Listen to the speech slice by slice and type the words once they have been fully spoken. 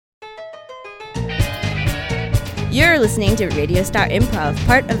You're listening to Radio Star Improv,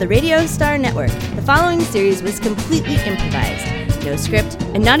 part of the Radio Star Network. The following series was completely improvised. No script,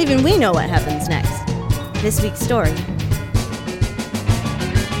 and not even we know what happens next. This week's story.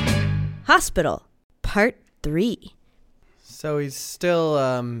 Hospital, Part 3. So he's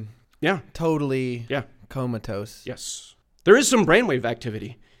still, totally comatose. Yes. There is some brainwave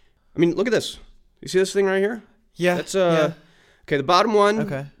activity. I mean, look at this. You see this thing right here? Yeah. That's, okay, the bottom one.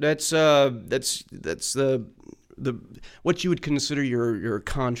 Okay. That's the what you would consider your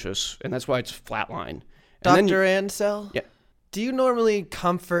conscious, and that's why it's flatline. Dr. Ainsel? Yeah. Do you normally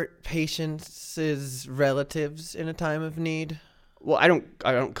comfort patients' relatives in a time of need? Well, I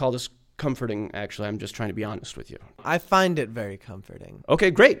don't call this comforting, actually. I'm just trying to be honest with you. I find it very comforting.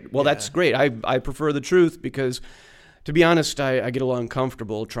 Okay, great. Well, Yeah. that's great. I prefer the truth because, to be honest, I get a little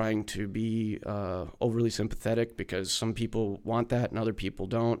uncomfortable trying to be overly sympathetic because some people want that and other people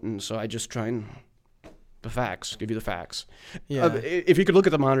don't, and so I just try and give you the facts. Yeah. If you could look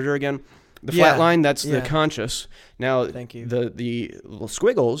at the monitor again, the flat line, that's the conscious. Now, Thank you. The little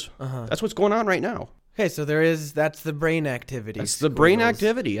squiggles, that's what's going on right now. Okay, so that's the brain activity. That's the brain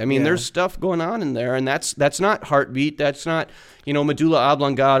activity. I mean, there's stuff going on in there, and that's not heartbeat. That's not, medulla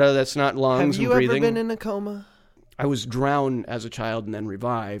oblongata. That's not lungs and breathing. Have you ever been in a coma? I was drowned as a child and then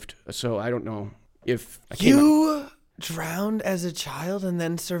revived, so I don't know if I You drowned as a child and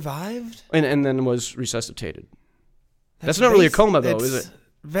then survived? and then was resuscitated. That's not really a coma, though, is it?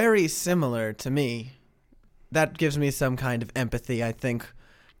 Very similar to me. That gives me some kind of empathy, I think.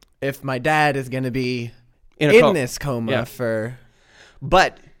 If my dad is going to be in this coma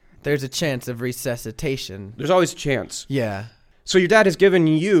But there's a chance of resuscitation. There's always a chance. Yeah. So your dad has given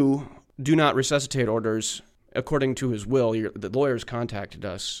you do not resuscitate orders according to his will. The lawyers contacted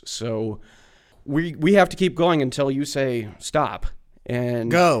us. So we have to keep going until you say stop.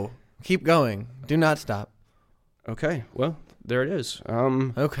 And go. Keep going. Do not stop. Okay. Well, there it is.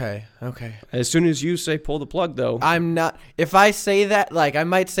 Okay. As soon as you say pull the plug, though. I'm not. If I say that, I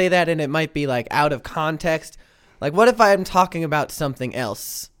might say that and it might be, out of context. What if I'm talking about something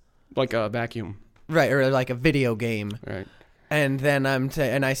else? Like a vacuum. Right, or like a video game. Right. And then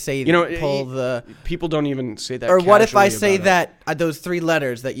I say pull the... People don't even say that. Or what if I say that, those 3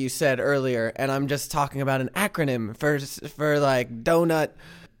 letters that you said earlier, and I'm just talking about an acronym for donut,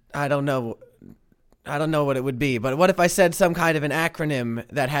 I don't know what it would be, but what if I said some kind of an acronym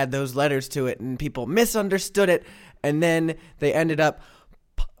that had those letters to it and people misunderstood it and then they ended up...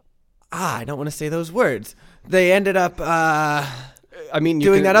 I don't want to say those words. They ended up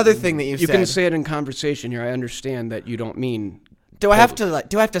doing that other thing that you said. You can say it in conversation here. I understand that you don't mean... Do I have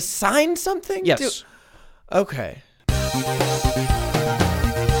to sign something? Yes. Okay.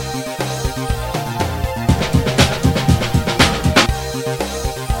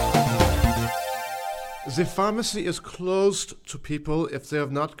 The pharmacy is closed to people if they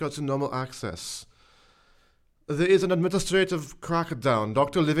have not got normal access. There is an administrative crackdown.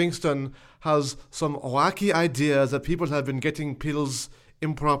 Dr. Livingston has some wacky idea that people have been getting pills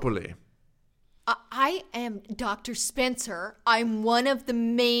improperly. I am Dr. Spencer. I'm one of the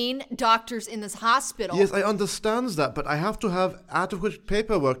main doctors in this hospital. Yes, I understand that, but I have to have adequate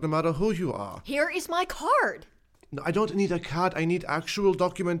paperwork no matter who you are. Here is my card. No, I don't need a card. I need actual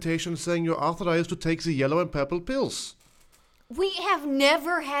documentation saying you're authorized to take the yellow and purple pills. We have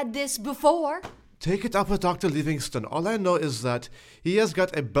never had this before. Take it up with Dr. Livingston. All I know is that he has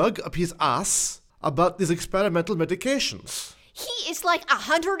got a bug up his ass about these experimental medications. He is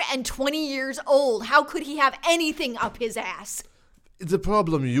 120 years old. How could he have anything up his ass? The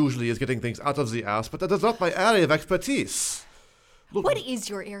problem usually is getting things out of the ass, but that is not my area of expertise. Look, what is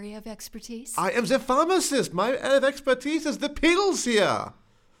your area of expertise? I am the pharmacist. My area of expertise is the pills here.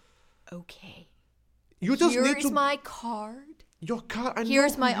 Okay. You just need to... Here's my card. Your card? I know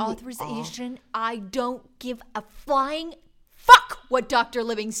Here's my who you authorization. I don't give a flying fuck what Dr.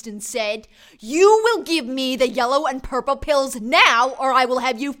 Livingston said. You will give me the yellow and purple pills now, or I will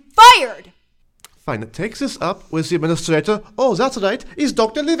have you fired. Fine, take this up with the administrator. Oh, that's right. He's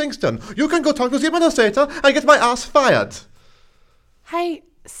Dr. Livingston. You can go talk to the administrator and get my ass fired. Hi,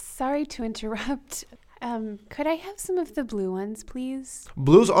 sorry to interrupt. Could I have some of the blue ones, please?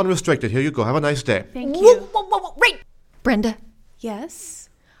 Blue's unrestricted. Here you go. Have a nice day. Thank you. Whoa, right. Brenda. Yes?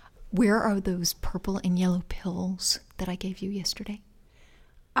 Where are those purple and yellow pills that I gave you yesterday?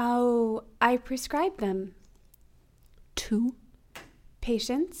 Oh, I prescribed them. 2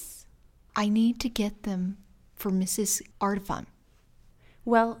 patients? I need to get them for Mrs. Artifon.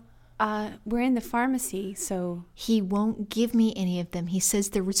 Well, we're in the pharmacy, so... He won't give me any of them. He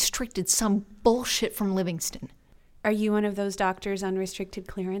says they're restricted. Some bullshit from Livingston. Are you one of those doctors on restricted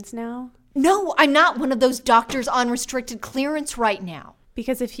clearance now? No, I'm not one of those doctors on restricted clearance right now.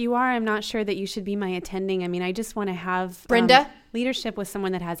 Because if you are, I'm not sure that you should be my attending. I mean, I just want to have Brenda? Leadership with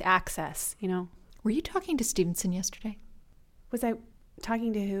someone that has access, you know? Were you talking to Stevenson yesterday? Was I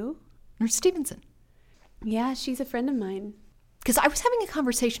talking to who? Nurse Stevenson. Yeah, she's a friend of mine. Because I was having a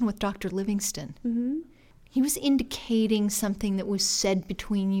conversation with Dr. Livingston. Mm-hmm. He was indicating something that was said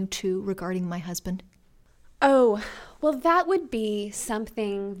between you two regarding my husband. Oh, well, that would be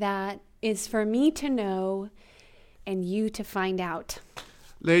something that is for me to know and you to find out.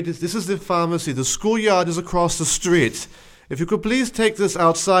 Ladies, this is the pharmacy. The schoolyard is across the street. If you could please take this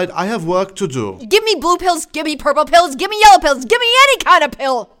outside, I have work to do. Give me blue pills, give me purple pills, give me yellow pills, give me any kind of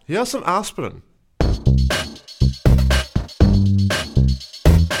pill. Here's some aspirin.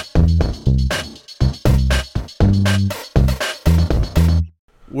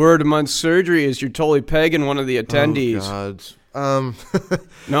 Word amongst surgery is you're totally pegging one of the attendees. Oh, God.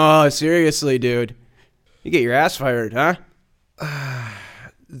 No, seriously, dude. You get your ass fired, huh?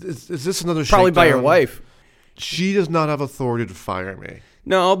 Is this another Probably by your shakedown? wife. She does not have authority to fire me.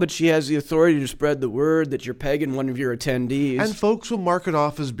 No, but she has the authority to spread the word that you're pegging one of your attendees. And folks will mark it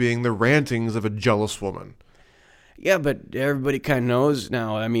off as being the rantings of a jealous woman. Yeah, but everybody kind of knows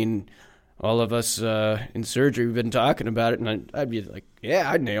now. I mean, all of us in surgery, we've been talking about it, and I'd be like, yeah,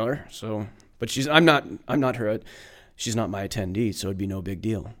 I'd nail her. So, but I'm not her. She's not my attendee, so it'd be no big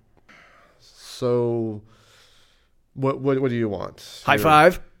deal. So, what do you want? High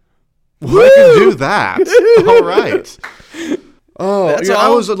five. Well, I can do that. All right. Oh, That's yeah,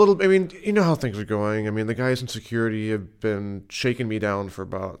 all? I was a little. I mean, you know how things are going. I mean, the guys in security have been shaking me down for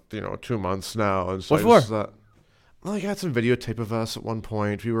about 2 months now. And so What for? Well, I got some videotape of us at one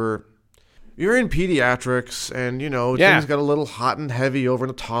point. We were in pediatrics, and things got a little hot and heavy over in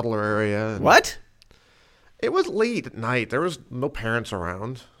the toddler area. And What? It was late at night. There was no parents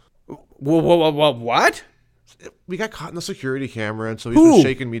around. Whoa, what? We got caught in the security camera, and so he's Who? been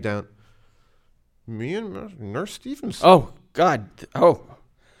shaking me down. Me and Nurse Stevenson. Oh, God. Oh,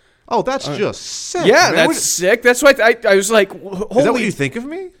 that's just sick. Yeah, man. that's sick. That's why I was like, holy... Is that what you think of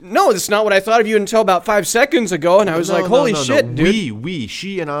me? No, that's not what I thought of you until about 5 seconds ago, and I was like, holy shit, dude.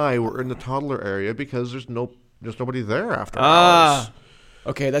 She and I were in the toddler area because there's nobody there after hours.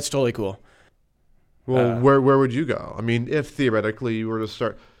 Okay, that's totally cool. Well, where would you go? I mean, if theoretically you were to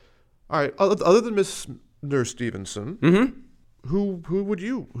start... All right, other than Miss Nurse Stevenson, who would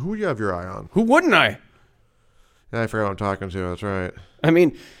you have your eye on? Who wouldn't I? Yeah, I forgot who I'm talking to. That's right. I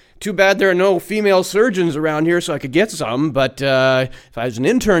mean, too bad there are no female surgeons around here so I could get some, but if I was an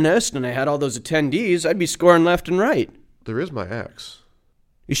internist and I had all those attendees, I'd be scoring left and right. There is my ex.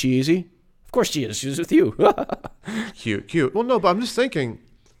 Is she easy? Of course she is. She's with you. Cute. Well, no, but I'm just thinking,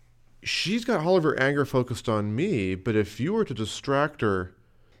 she's got all of her anger focused on me, but if you were to distract her...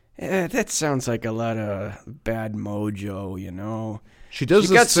 That sounds like a lot of bad mojo, you know. She does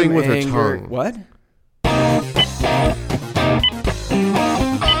got this thing some with her anger. tongue. What?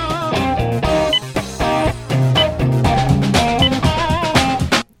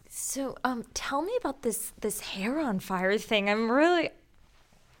 So, tell me about this hair on fire thing. I'm really...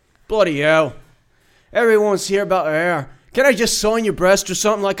 Bloody hell. Everyone wants to hear about her hair. Can I just sew on your breast or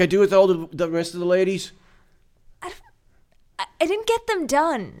something like I do with all the rest of the ladies? I didn't get them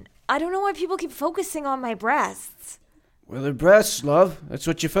done. I don't know why people keep focusing on my breasts. Well, they're breasts, love. That's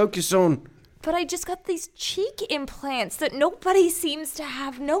what you focus on. But I just got these cheek implants that nobody seems to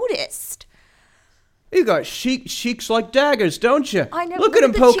have noticed. You got cheeks like daggers, don't you? I know. Look at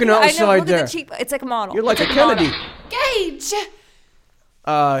him the poking cheek- outside I know, look there. At the cheek. It's like a model. You're like a It's model. Kennedy. Gage!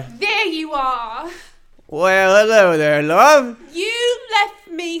 There you are. Well, hello there, love. You left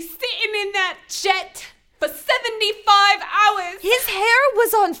me sitting in that jet for 75 hours. His hair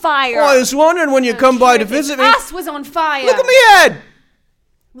was on fire. Oh, I was wondering when you come by to visit me. His ass was on fire. Look at me head.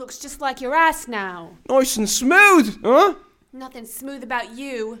 Looks just like your ass now. Nice and smooth, huh? Nothing smooth about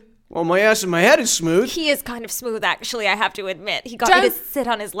you. Well, my ass and my head is smooth. He is kind of smooth, actually, I have to admit. He got me to Don't sit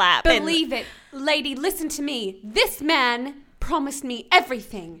on his lap. Believe it. Lady, listen to me. This man promised me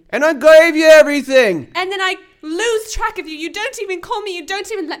everything. And I gave you everything. And then I lose track of you. You don't even call me. You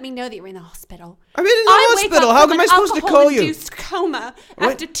don't even let me know that you're in the hospital. I'm in the hospital. Wake up How from am I an supposed to call you? alcohol-induced coma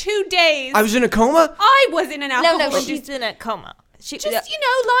after 2 days. I was in a coma? I was in an No, alcohol-induced... she's in a coma. Just, lying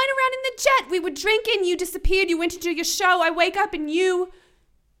around in the jet. We were drinking. You disappeared. You went to do your show. I wake up and you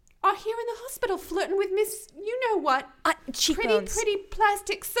are here in the hospital flirting with Miss... You know what? Cheekbones. Pretty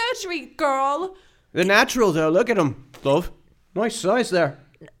plastic surgery girl. They're natural, though. Look at them, love. Nice size there.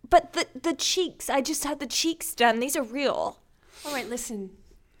 But the cheeks, I just had the cheeks done. These are real. All right, listen.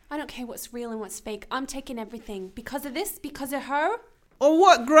 I don't care what's real and what's fake. I'm taking everything. Because of this, because of her. On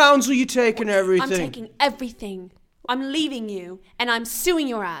what grounds are you taking everything? I'm taking everything. I'm leaving you, and I'm suing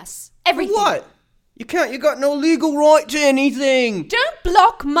your ass. Everything. What? You got no legal right to anything. Don't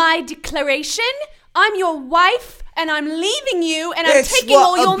block my declaration. I'm your wife, and I'm leaving you, and I'm taking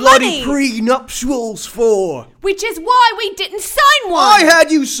all your money. That's what a bloody prenuptial's for. Which is why we didn't sign one. I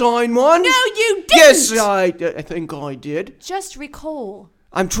had you sign one. No, you didn't. Yes, I think I did. Just recall.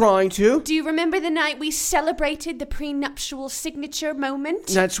 I'm trying to. Do you remember the night we celebrated the prenuptial signature moment?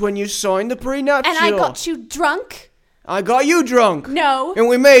 That's when you signed the prenuptial. And I got you drunk? I got you drunk. No. And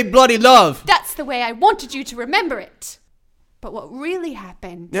we made bloody love. That's the way I wanted you to remember it. But what really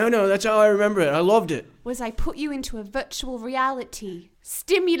happened... No, that's how I remember it. I loved it. ...was I put you into a virtual reality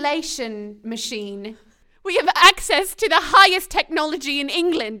stimulation machine. We have access to the highest technology in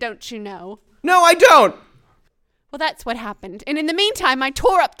England, don't you know? No, I don't. Well, that's what happened. And in the meantime, I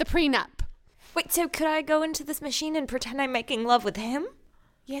tore up the prenup. Wait, so could I go into this machine and pretend I'm making love with him?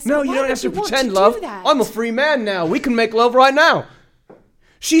 Yes. No, but you why don't would have to want pretend, do love. that? I'm a free man now. We can make love right now.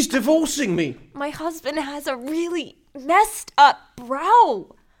 She's divorcing me. My husband has a really messed up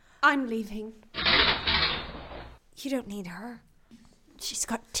brow. I'm leaving. You don't need her. She's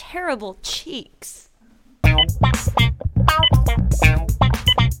got terrible cheeks.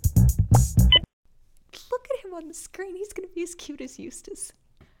 Look at him on the screen. He's going to be as cute as Eustace.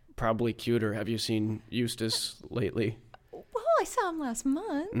 Probably cuter. Have you seen Eustace lately? Well, I saw him last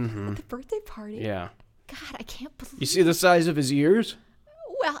month at the birthday party. Yeah. God, I can't believe... You see the size of his ears?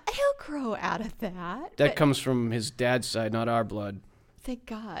 Well, he'll grow out of that. That comes from his dad's side, not our blood. Thank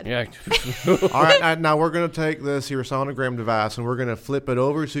God. Yeah. All right, now we're going to take this here sonogram device and we're going to flip it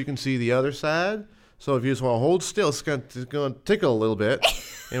over so you can see the other side. So if you just want to hold still, it's going to tickle a little bit.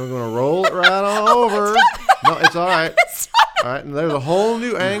 And we're going to roll it right on over. No, it's all right. All right, and there's a whole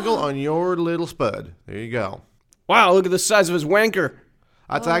new angle on your little spud. There you go. Wow, look at the size of his wanker.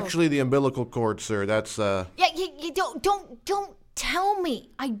 That's actually the umbilical cord, sir. That's Yeah, you don't tell me.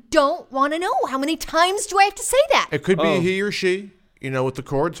 I don't want to know. How many times do I have to say that? it could be he or she. You know, with the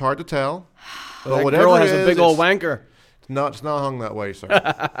cord, it's hard to tell. Well, But that whatever girl it has a is, big old it's wanker. it's not hung that way, sir.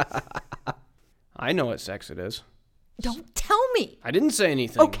 I know what sex it is. Don't tell me. I didn't say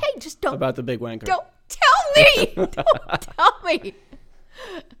anything. Okay, just don't. About the big wanker. Don't tell me. Don't tell me.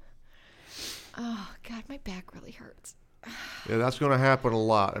 Oh, God, my back really hurts. Yeah, that's going to happen a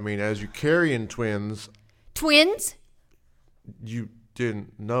lot. I mean, as you're carrying twins, Twins? you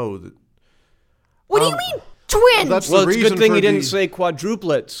didn't know that. What do you mean, twins? That's Well, the it's a reason good thing for he didn't the- say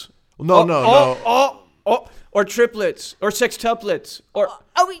quadruplets. No. Or triplets, or sextuplets, or...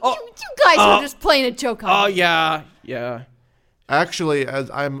 You guys were just playing a joke on me. yeah. Actually, as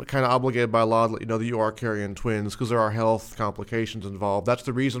I'm kind of obligated by law to let you know that you are carrying twins because there are health complications involved. That's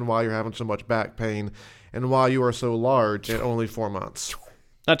the reason why you're having so much back pain and why you are so large at only 4 months.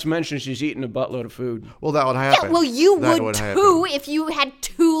 Not to mention she's eating a buttload of food. Well, that would happen. Yeah, well, you That would happen. too if you had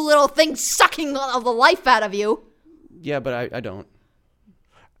two little things sucking all the life out of you. Yeah, but I don't.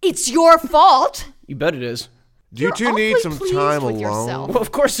 It's your fault. You bet it is. Do you You're two need awfully some pleased time with alone? yourself. Well,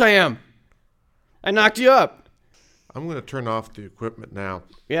 of course I am. I knocked you up. I'm going to turn off the equipment now.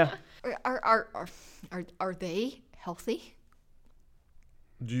 Yeah. Are they healthy?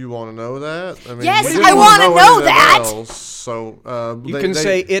 Do you want to know that? I mean, Yes, we didn't I wanna know know anything that! else, so You can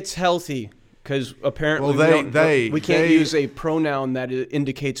say it's healthy, because apparently Well, we can't use a pronoun that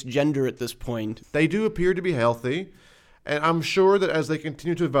indicates gender at this point. they do appear to be healthy, and I'm sure that as they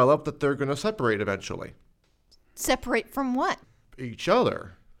continue to develop, that they're going to separate eventually. Separate from what? Each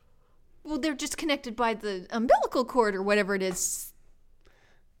other. Well, they're just connected by the umbilical cord or whatever it is.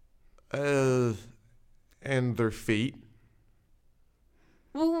 And their feet.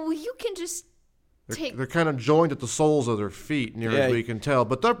 Well, you can just take... They're kind of joined at the soles of their feet, near Yeah. as we can tell.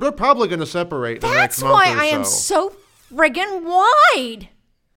 But they're probably going to separate in the next That's month why or I am so. so friggin' wide.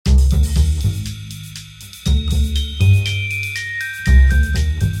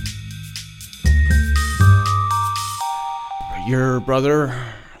 Your brother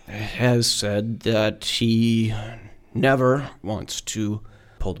has said that he never wants to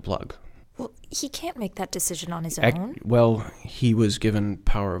pull the plug. Well, he can't make that decision on his own. Well, he was given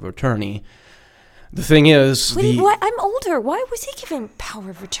power of attorney. The thing is, Wait, what? I'm older. Why was he given power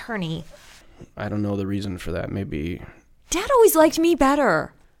of attorney? I don't know the reason for that. Maybe Dad always liked me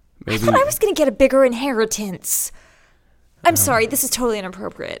better. I thought I was going to get a bigger inheritance. I'm sorry, this is totally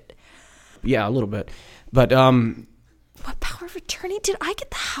inappropriate. Yeah, a little bit. But, What power of attorney? Did I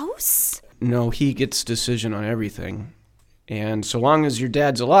get the house? no, he gets decision on everything. And so long as your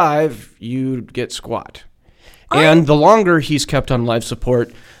dad's alive, you get squat. And the longer he's kept on life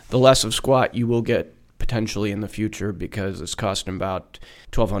support, the less of squat you will get potentially in the future because it's costing about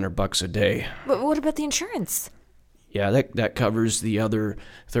 $1,200 a day. But what about the insurance? Yeah, that covers the other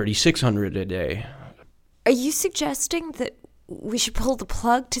 $3,600 a day. Are you suggesting that we should pull the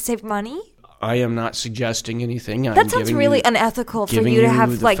plug to save money? I am not suggesting anything. That sounds really unethical for you to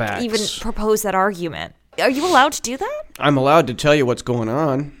have, like, facts. even propose that argument. Are you allowed to do that? I'm allowed to tell you what's going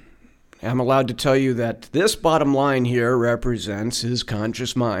on. I'm allowed to tell you that this bottom line here represents his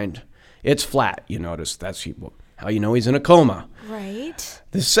conscious mind. It's flat, you notice. That's how you know he's in a coma. Right.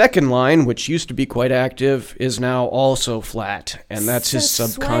 The second line, which used to be quite active, is now also flat, and that's his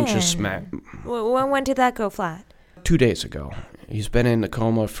subconscious mind. When did that go flat? 2 days ago. He's been in a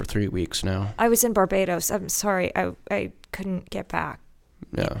coma for 3 weeks now. I was in Barbados. I'm sorry. I couldn't get back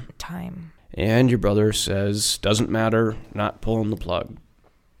Yeah. in time. And your brother says, doesn't matter, not pulling the plug.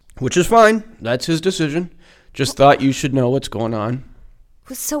 Which is fine. That's his decision. Just thought you should know what's going on.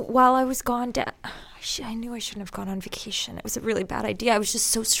 So while I was gone, I knew I shouldn't have gone on vacation. It was a really bad idea. I was just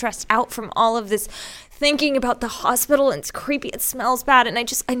so stressed out from all of this thinking about the hospital, and it's creepy, it smells bad, and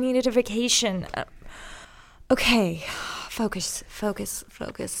I needed a vacation. Okay, focus.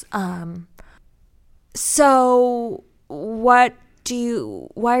 So why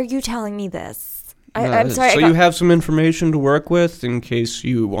are you telling me this? I'm sorry. So you have some information to work with in case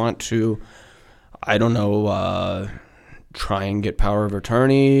you want to, I don't know, try and get power of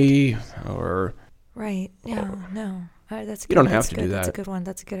attorney or... Right. Yeah. No. That's good. You don't have to do that. That's a good one.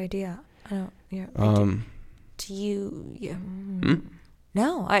 That's a good idea. I don't. Yeah. Do you? Yeah.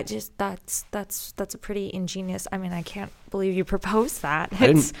 No. I just. That's a pretty ingenious. I mean, I can't believe you proposed that. I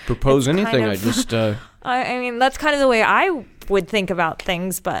didn't propose anything. I just. I mean, that's kind of the way I would think about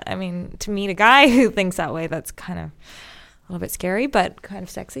things. But I mean, to meet a guy who thinks that way, that's kind of a little bit scary, but kind of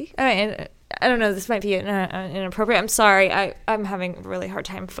sexy. I mean, I don't know. This might be inappropriate. I'm sorry. I'm having a really hard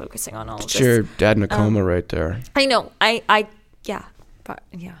time focusing on all of this. It's your dad in a coma right there. I know. Yeah. But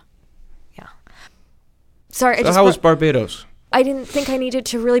yeah. Sorry. So how was Barbados? I didn't think I needed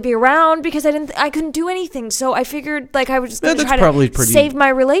to really be around because I couldn't do anything. So I figured like I was just going to try to save my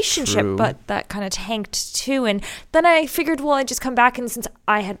relationship, but that kind of tanked too. And then I figured, well, I'd just come back, and since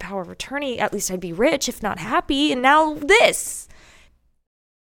I had power of attorney, at least I'd be rich, if not happy. And now this.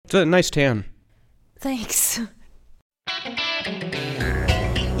 It's a nice tan. Thanks.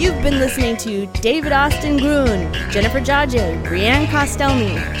 You've been listening to David Austin Gruen, Jennifer Jaje, Brianne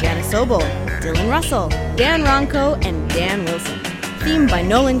Costelny, Janice Sobel, Dylan Russell, Dan Ronco, and Dan Wilson. Theme by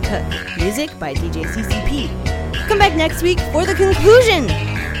Nolan Cook. Music by DJ CCP. Come back next week for the conclusion.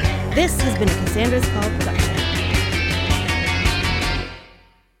 This has been a Cassandra's Call production.